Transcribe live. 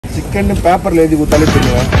chicken paper lady gutale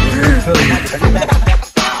tinnuva.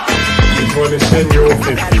 This one is 10 euro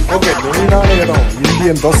 50. Okay, neenaale edam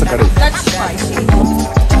Indian dosa kadai. That's spicy.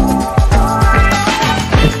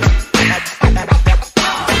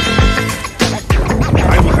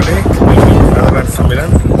 Hi மக்களே, நான்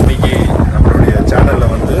தமிழன். இன்னைக்கு நம்மளுடைய சேனல்ல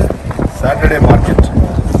வந்து சாட்டர்டே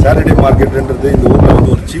மார்க்கெட்ன்றது இந்த ஊர்ல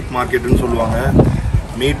வந்து ஒரு சீப் மார்க்கெட்னு சொல்லுவாங்க.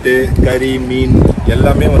 மீட்டு, கறி, மீன்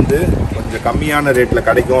எல்லாமே வந்து கொஞ்சம் கம்மியான ரேட்டில்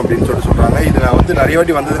கிடைக்கும் அப்படின்னு சொல்கிறாங்க. இது நான் வந்து நிறைய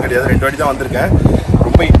வாட்டி வந்தது கிடையாது, 2 வாட்டி தான் வந்திருக்கேன்.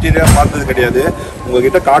 ரொம்ப இன்டீரியராக பார்த்தது கிடையாது.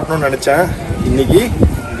 உங்ககிட்ட காட்டணும்னு நினச்சேன். இன்றைக்கி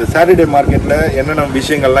இந்த சாட்டர்டே மார்க்கெட்டில் என்னென்ன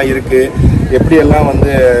விஷயங்கள்லாம் இருக்குது, எப்படியெல்லாம்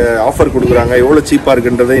வந்து ஆஃபர் கொடுக்குறாங்க, எவ்வளோ சீப்பாக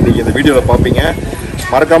இருக்குன்றதை இன்றைக்கி இந்த வீடியோவில் பார்ப்பீங்க.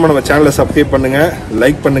 மறக்காமல் நம்ம சேனலை சப்ஸ்கிரைப் பண்ணுங்கள்,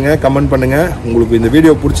 லைக் பண்ணுங்கள், கமெண்ட் பண்ணுங்கள். உங்களுக்கு இந்த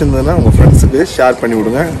வீடியோ பிடிச்சிருந்ததுன்னா உங்கள் ஃப்ரெண்ட்ஸுக்கு ஷேர் பண்ணி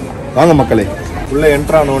விடுங்க. வாங்க மக்களே, உள்ளே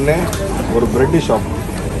என்ட்ரானோடனே ஒரு ப்ரெட்டு ஷாப்.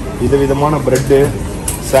 விதவிதமான ப்ரெட்டு,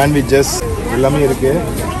 சாண்ட்விச்சஸ் எல்லாமே இருக்குது.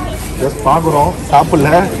 ஜஸ்ட் பார்க்குறோம், சாப்பிடல,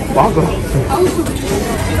 பார்க்குறோம்.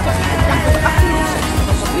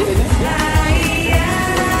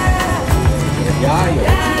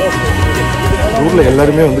 ஊரில்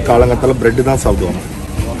எல்லாருமே வந்து காலங்காத்தால ப்ரெட்டு தான் சாப்பிடுவாங்க.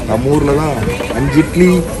 நம்ம ஊரில் தான் 5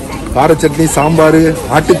 இட்லி, கார சட்னி, சாம்பார்,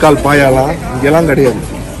 ஆட்டுக்கால் பாயாலாம் இங்கெல்லாம் கிடையாது.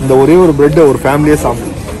 இந்த ஒரே ஒரு ப்ரெட்டை ஒரு ஃபேமிலியே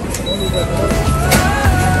சாப்பிடும்.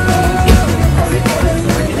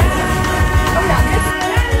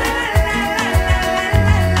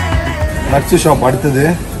 நட்ஸு ஷாப் அடுத்தது.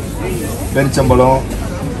 பெருச்சம்பளம்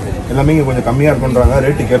எல்லாமே இங்கே கொஞ்சம் கம்மியாக இருக்குன்றாங்க,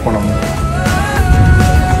 ரேட்டு கேட்போம் நம்ம.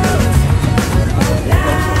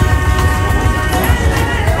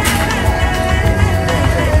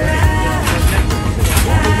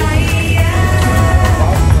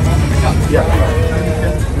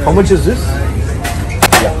 How much is this?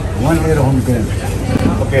 Yeah. 1 euro 100 grams.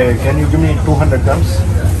 Okay, can you give me 200 grams?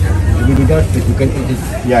 You will be that, but you can eat it.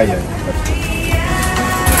 Yeah.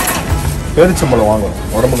 பெருச்சம்பளம் வாங்க,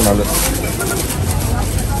 உடம்புக்கு நல்லது.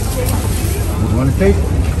 You want to take?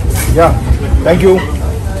 Yeah, thank you.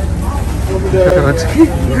 Don't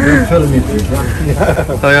tell me, please.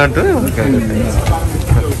 I want to? Okay.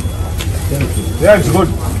 Yeah, it's good.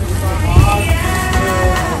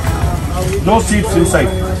 No seeds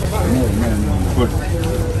inside. No. Good.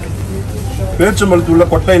 பெருச்சம்பளத்துள்ள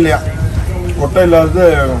கொட்டை இல்லையா? கொட்டை இல்லாதது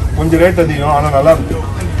கொஞ்சம் rate அதிகம், ஆனால் நல்லா இருக்கு.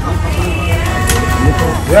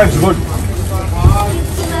 Yeah, it's good.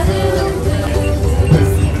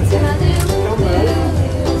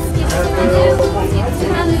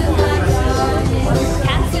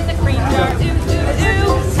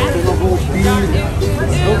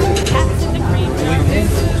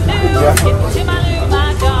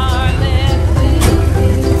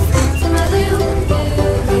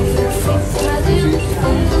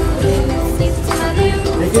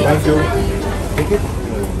 Thank you. Take it.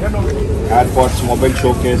 AirPods, mobile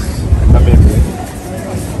showcase எல்லாமே இருக்கு.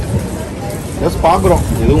 ஜஸ்ட் பார்க்குறோம்,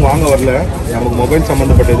 எதுவும் வாங்க வரல. நமக்கு மொபைல்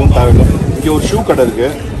சம்மந்தப்பட்ட எதுவும் தேவையில்லை. இங்கே ஒரு ஷூ கடை இருக்கு.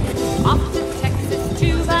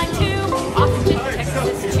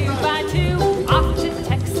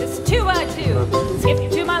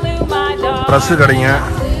 ட்ரெஸ்ஸு கடைங்க.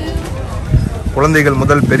 குழந்தைகள்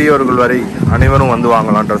முதல் பெரியவர்கள் வரை அனைவரும் வந்து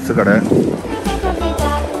வாங்கலாம். ட்ரெஸ்ஸு கடை.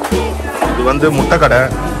 இது வந்து முட்டை கடை.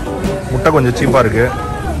 முட்டை கொஞ்சம் சீப்பாக இருக்கு.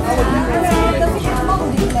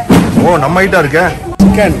 ஓ, நம்ம ஐட்டா இருக்க.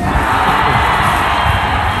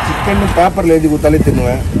 சிக்கன் பேப்பரில் எழுதி கொடுத்தாலே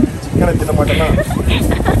தின்னுவேன். சிக்கனை தின்ன மாட்டேன்னா.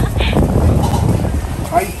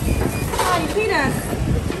 Hi, Pina.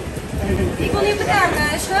 Ik wil niet betalen,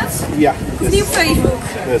 schat. Yeah. Die op Facebook.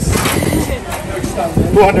 Yes.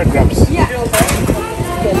 200 grams. Ja.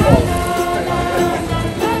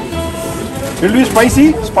 Will be spicy?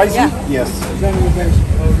 Spicy? Yeah. Yes.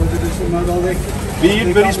 We eat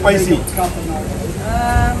very spicy.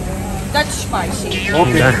 That's spicy.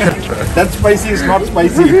 Okay. That spicy is not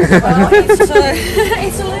spicy.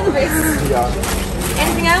 It's a little bit. Yeah.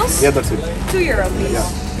 Anything else? Yeah, that's it. 2 euro, please. Yeah.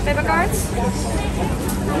 Paper cards?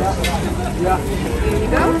 Here you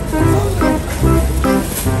go.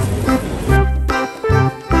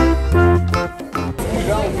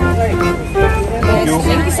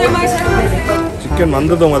 Thank you so much. Chicken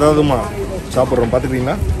வந்ததும் அதாவதுமா சாப்பிட்றோம்.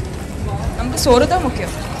 பார்த்துக்கிறீங்களா? நமக்கு சோறு தான்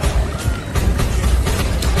முக்கியம்.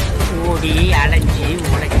 ஓடி அலைஞ்சி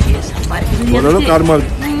உழைச்சி சம்பாதிக்கிறது ஓரளவு காரமாக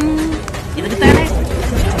இருக்கு. இதுக்கு தானே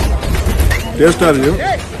டேஸ்ட்டாக இருக்கு.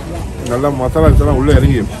 நல்லா மசாலா இதெல்லாம் உள்ளே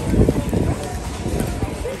இறங்கி.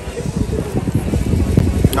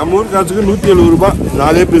 நம்ம ஊர் காசுக்கு 170 ரூபாய்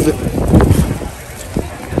 4 பீஸு.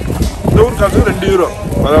 இந்த ஊர் காசுக்கு 2 யூரோ.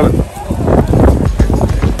 பரவாயில்ல.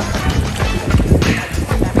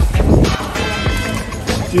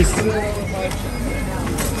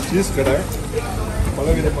 சீஸ் கடை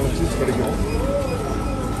பலவிதமான சீஸ் கிடைக்கும்.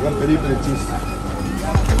 இதெல்லாம் பெரிய பெரிய சீஸ்.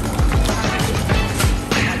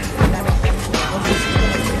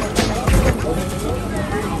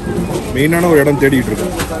 மெயினான ஒரு இடம் தேடிட்டு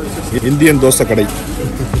இருக்கோம். இந்தியன் தோசை கடை.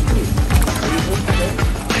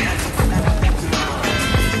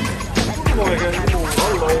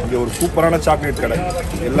 இங்க ஒரு சூப்பரான சாக்லேட் கடை.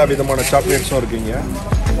 எல்லா விதமான சாக்லேட்ஸும் இருக்குங்க.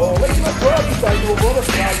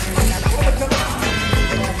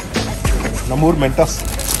 நம்ம ஊர் மென்டாஸ்.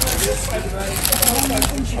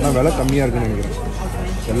 ஆனால் விலை கம்மியாக இருக்குன்னு நினைக்கிறேன்.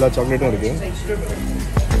 எல்லா சாக்லேட்டும் இருக்கு.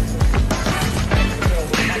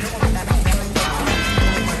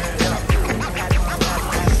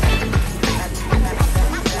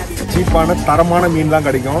 சீப்பான தரமான மீன்லாம்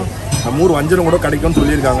கிடைக்கும். நம்ம ஊர் வஞ்சரம் கூட கிடைக்கும்னு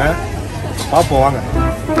சொல்லியிருக்காங்க. பார்ப்போம் வாங்க.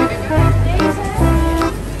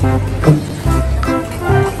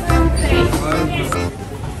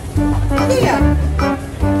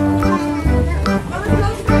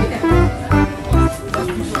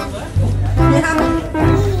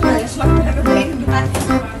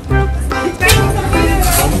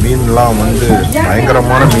 மீன்லாம் வந்து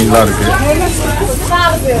பயங்கரமான மீன்லாம் இருக்கு.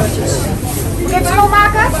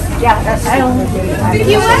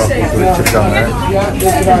 வச்சிருக்காங்க.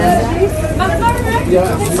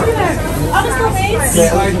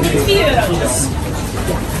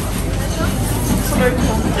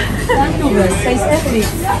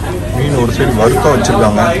 மீன் ஒரு சைடு வறுக்க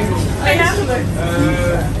வச்சிருக்காங்க.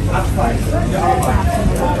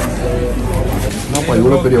 என்னப்பா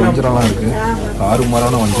இவ்வளோ பெரிய வஞ்சரம்லாம் இருக்கு.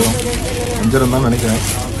 தாறுமாறான வஞ்சரம் தான் நினைக்கிறேன்.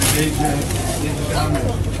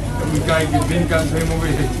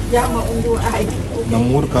 நம்ம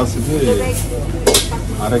ஊர் காசுக்கு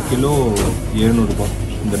அரை கிலோ 700 ரூபாய்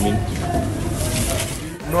இந்த மீன்.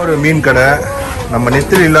 இன்னொரு மீன் கடை நம்ம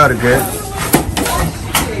நெத்திலிலாம் இருக்கு.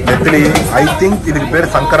 நெத்திலி ஐ திங்க் இதுக்கு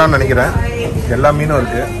பேர் சங்கரான்னு நினைக்கிறேன். எல்லா மீனும்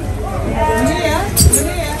இருக்கு.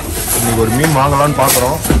 இன்னைக்கு ஒரு மீன் வாங்கலாம்னு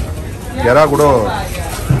பார்க்குறோம். எறா கூட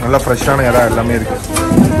நல்லா ஃப்ரெஷ்ஷான எறா எல்லாமே இருக்கு.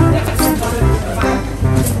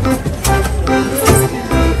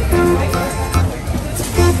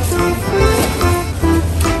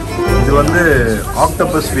 இது வந்து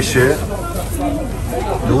ஆக்டோபஸ் ஃபிஷ்ஷு.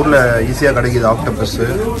 இந்த ஊரில் ஈஸியாக கிடைக்கிது ஆக்டோபஸ்ஸு.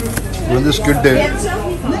 இது வந்து ஸ்குவிட்டு.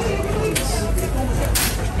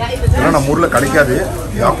 இதெல்லாம் நம்ம ஊரில் கிடைக்காது.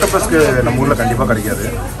 ஆக்டோபஸ்க்கு நம்ம ஊரில் கண்டிப்பாக கிடைக்காது.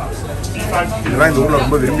 இதெல்லாம் இந்த ஊரில்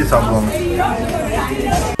ரொம்ப விரும்பி சாப்பிடுவாங்க.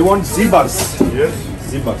 You want sea bars? Yes.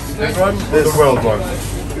 Sea bars. This one, the world one.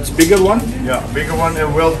 It's bigger one? Yeah, bigger one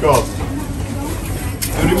and well caught.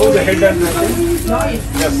 You remove the head and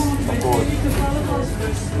yes, of course.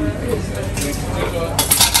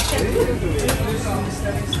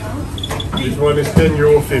 This one is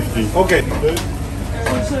 €10.50. Okay.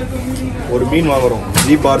 ஒரு மீன் வாங்குறோம்.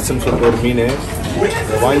 G பார்ஸ்ன்னு சொல்லிட்டு ஒரு மீன்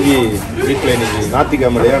வாங்கி வீட்டில் இன்னைக்கு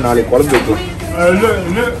ஞாயிற்றுக்கிழமையா நாளைக்கு குழம்பு வைக்கும்.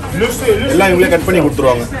 எல்லாம் இவங்களே கட் பண்ணி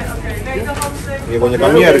கொடுத்துருவாங்க. இங்கே கொஞ்சம்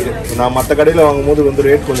கம்மியாக இருக்குது. நான் மற்ற கடையில் வாங்கும்போது வந்து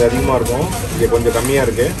ரேட் கொஞ்சம் அதிகமாக இருக்கும். இங்கே கொஞ்சம் கம்மியாக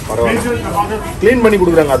இருக்குது. பரவாயில்ல. க்ளீன் பண்ணி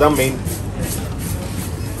கொடுக்குறாங்க. அதான் மெயின்.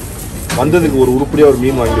 வந்ததுக்கு ஒரு உருப்படியாக ஒரு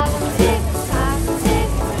மீன் வாங்கி.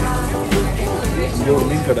 இங்கே ஒரு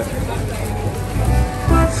மீன் கடை.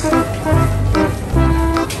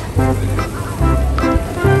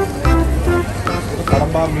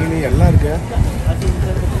 கடம்பா மீன் எல்லாம் இருக்கு.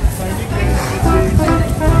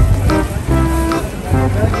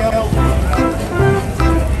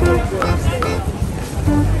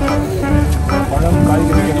 பழம்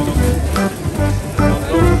காய்கறிகள்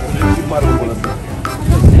சீப்பா இருக்கும் போல இருக்கு.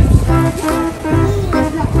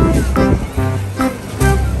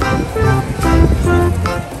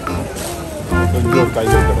 ஒரு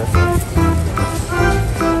காய்கறி கடை.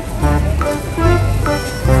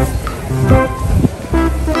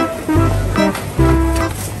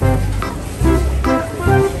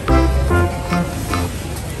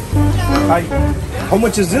 Hi. How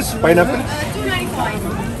much is this pineapple?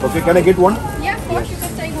 $2.95. Okay, can I get one? Yeah, of course, you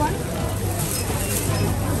can take one.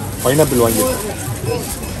 Pineapple வாங்கி.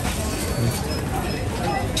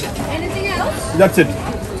 Anything else? That's it.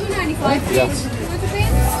 $2.95. Yeah. With the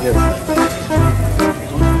pin? Yes.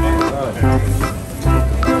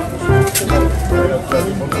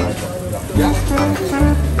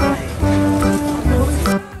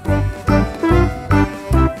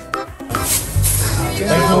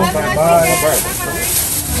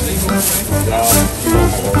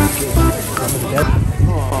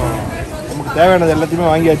 நமக்கு தேவையானது எல்லாத்தையுமே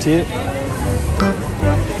வாங்கியாச்சு.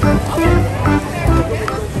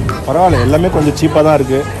 பரவாயில்ல, எல்லாமே கொஞ்சம் சீப்பாக தான்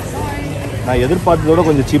இருக்குது. நான் எதிர்பார்த்ததோட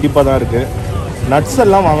கொஞ்சம் சீப்பாக தான் இருக்குது. நட்ஸ்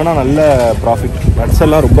எல்லாம் வாங்கினா நல்ல ப்ராஃபிட். நட்ஸ்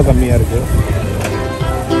எல்லாம் ரொம்ப கம்மியாக இருக்குது.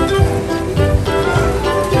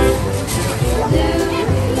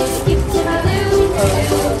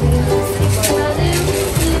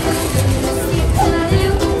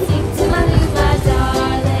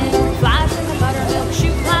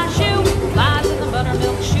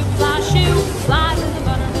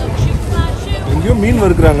 எங்கேயோ மீன்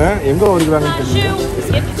வறுக்கிறாங்க, எங்கே வறுக்கிறாங்கன்னு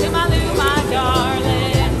தெரியல.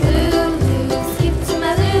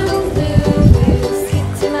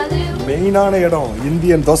 மெயினான இடம்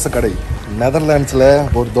இந்தியன் தோசை கடை. நெதர்லாண்ட்ஸில்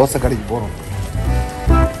ஒரு தோசை கடைக்கு போகிறோம்.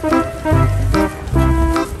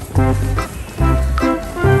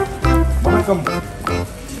 வணக்கம்.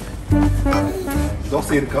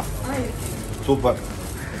 தோசை இருக்கா? சூப்பர்.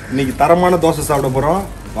 இன்னைக்கு தரமான தோசை சாப்பிட போகிறோம்.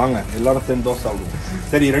 வாங்க எல்லாரும் சேர்ந்து தோசை சாப்பிடுவோம்.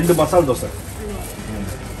 சரி, 2 மசால் தோசை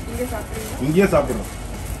இங்கேயே சாப்பிடுறோம்.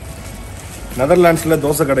 நெதர்லாண்ட்ஸில்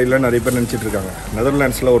தோசை கடையில் நிறைய பேர் நினச்சிட்டு இருக்காங்க.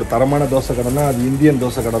 நெதர்லாண்ட்ஸில் ஒரு தரமான தோசை கடைனா அது இந்தியன்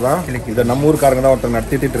தோசை கடை தான். இதை நம்ம ஊருக்காரங்க தான் ஒருத்தர்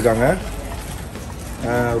நடத்திட்டு இருக்காங்க.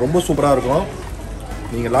 ரொம்ப சூப்பராக இருக்கும்.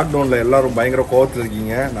 நீங்கள் லாக்டவுனில் எல்லோரும் பயங்கர கோவத்தில்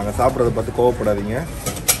இருக்கீங்க. நாங்கள் சாப்பிட்றத பார்த்து கோவப்படாதீங்க.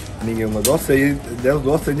 நீங்கள் உங்கள் தோசை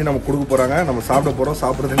செஞ்சு நம்ம கொடுக்க போகிறாங்க. நம்ம சாப்பிட போகிறோம்.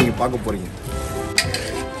 சாப்பிட்றத நீங்கள் பார்க்க போகிறீங்க.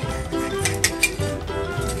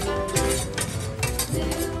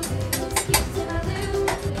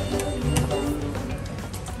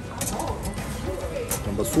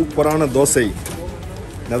 நம்ம சூப்பரான தோசை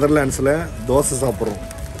நெதர்லாண்ட்ஸில் தோசை சாப்பிட்றோம்.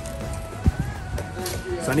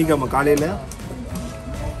 சனிக்கிழமை காலையில்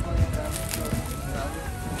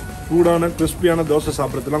சூடான கிறிஸ்பியான தோசை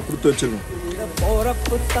சாப்பிட்றதுலாம் கொடுத்து வச்சிருக்கோம்.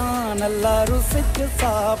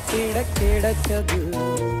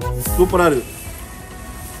 சூப்பராக இருக்கு.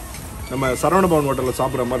 நம்ம சரவண பவன் ஹோட்டலில்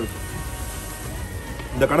சாப்பிட்ற மாதிரி இருக்கு.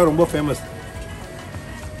 இந்த கடை ரொம்ப ஃபேமஸ்.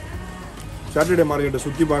 சாட்டர்டே மார்க்கெட்டை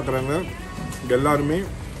சுற்றி பார்க்குறாங்க இங்கே எல்லாருமே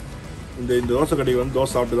இந்த தோசை கடைக்கு வந்து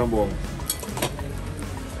தோசை சாப்பிட்டு தான் போவாங்க.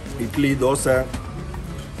 இட்லி, தோசை,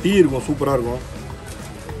 டீ இருக்கும். சூப்பராக இருக்கும்.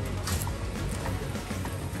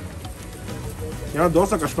 ஏன்னா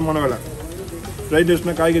தோசை கஷ்டமான வேலை. ஃப்ரைட்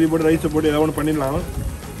ரைஸ்னால் காய்கறி போட்டு ரைஸை போட்டு ஏதாவது ஒன்று பண்ணிடலாம்.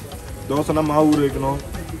 தோசைனா மாவு ஊற வைக்கணும்.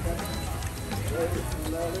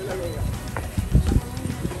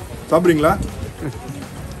 சாப்பிட்றீங்களா?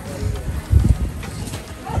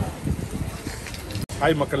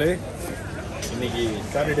 ஹாய் மக்களே, இன்னைக்கு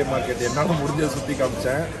சாட்டர்டே மார்க்கெட் என்னால் முடிஞ்சதை சுற்றி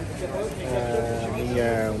காமிச்சேன்.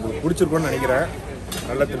 நீங்கள் உங்களுக்கு பிடிச்சிருக்கோன்னு நினைக்கிறேன்.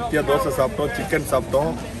 நல்ல திருப்தியாக தோசை சாப்பிட்டோம், சிக்கன்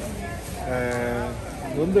சாப்பிட்டோம்.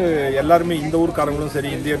 இது வந்து எல்லாருமே இந்த ஊருக்காரங்களும் சரி,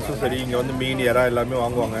 இந்தியன்ஸும் சரி, இங்கே வந்து மீன், இறா எல்லாருமே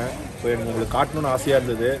வாங்குவாங்க. ஸோ எனக்கு உங்களுக்கு காட்டணும்னு ஆசையாக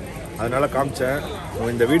இருந்தது, அதனால் காமிச்சேன்.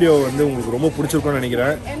 இந்த வீடியோ வந்து உங்களுக்கு ரொம்ப பிடிச்சிருக்கும்னு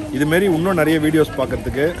நினைக்கிறேன். இதுமாரி இன்னும் நிறைய வீடியோஸ்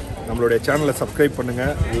பார்க்குறதுக்கு நம்மளுடைய சேனலை சப்ஸ்கிரைப்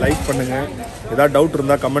பண்ணுங்கள், லைக் பண்ணுங்கள். ஏதாவது டவுட்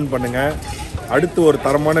இருந்தால் கமெண்ட் பண்ணுங்கள். அடுத்து ஒரு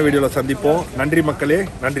தரமான வீடியோவில் சந்திப்போம். நன்றி மக்களே,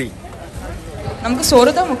 நன்றி. நமக்கு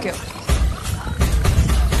சோறு தான் முக்கியம்.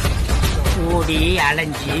 ஓடி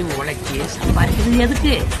அலைஞ்சி உழைச்சி சம்பாதிக்கிறது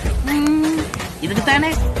எதுக்கு? இதுக்கு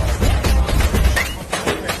தானே.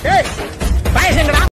 பாயசங்க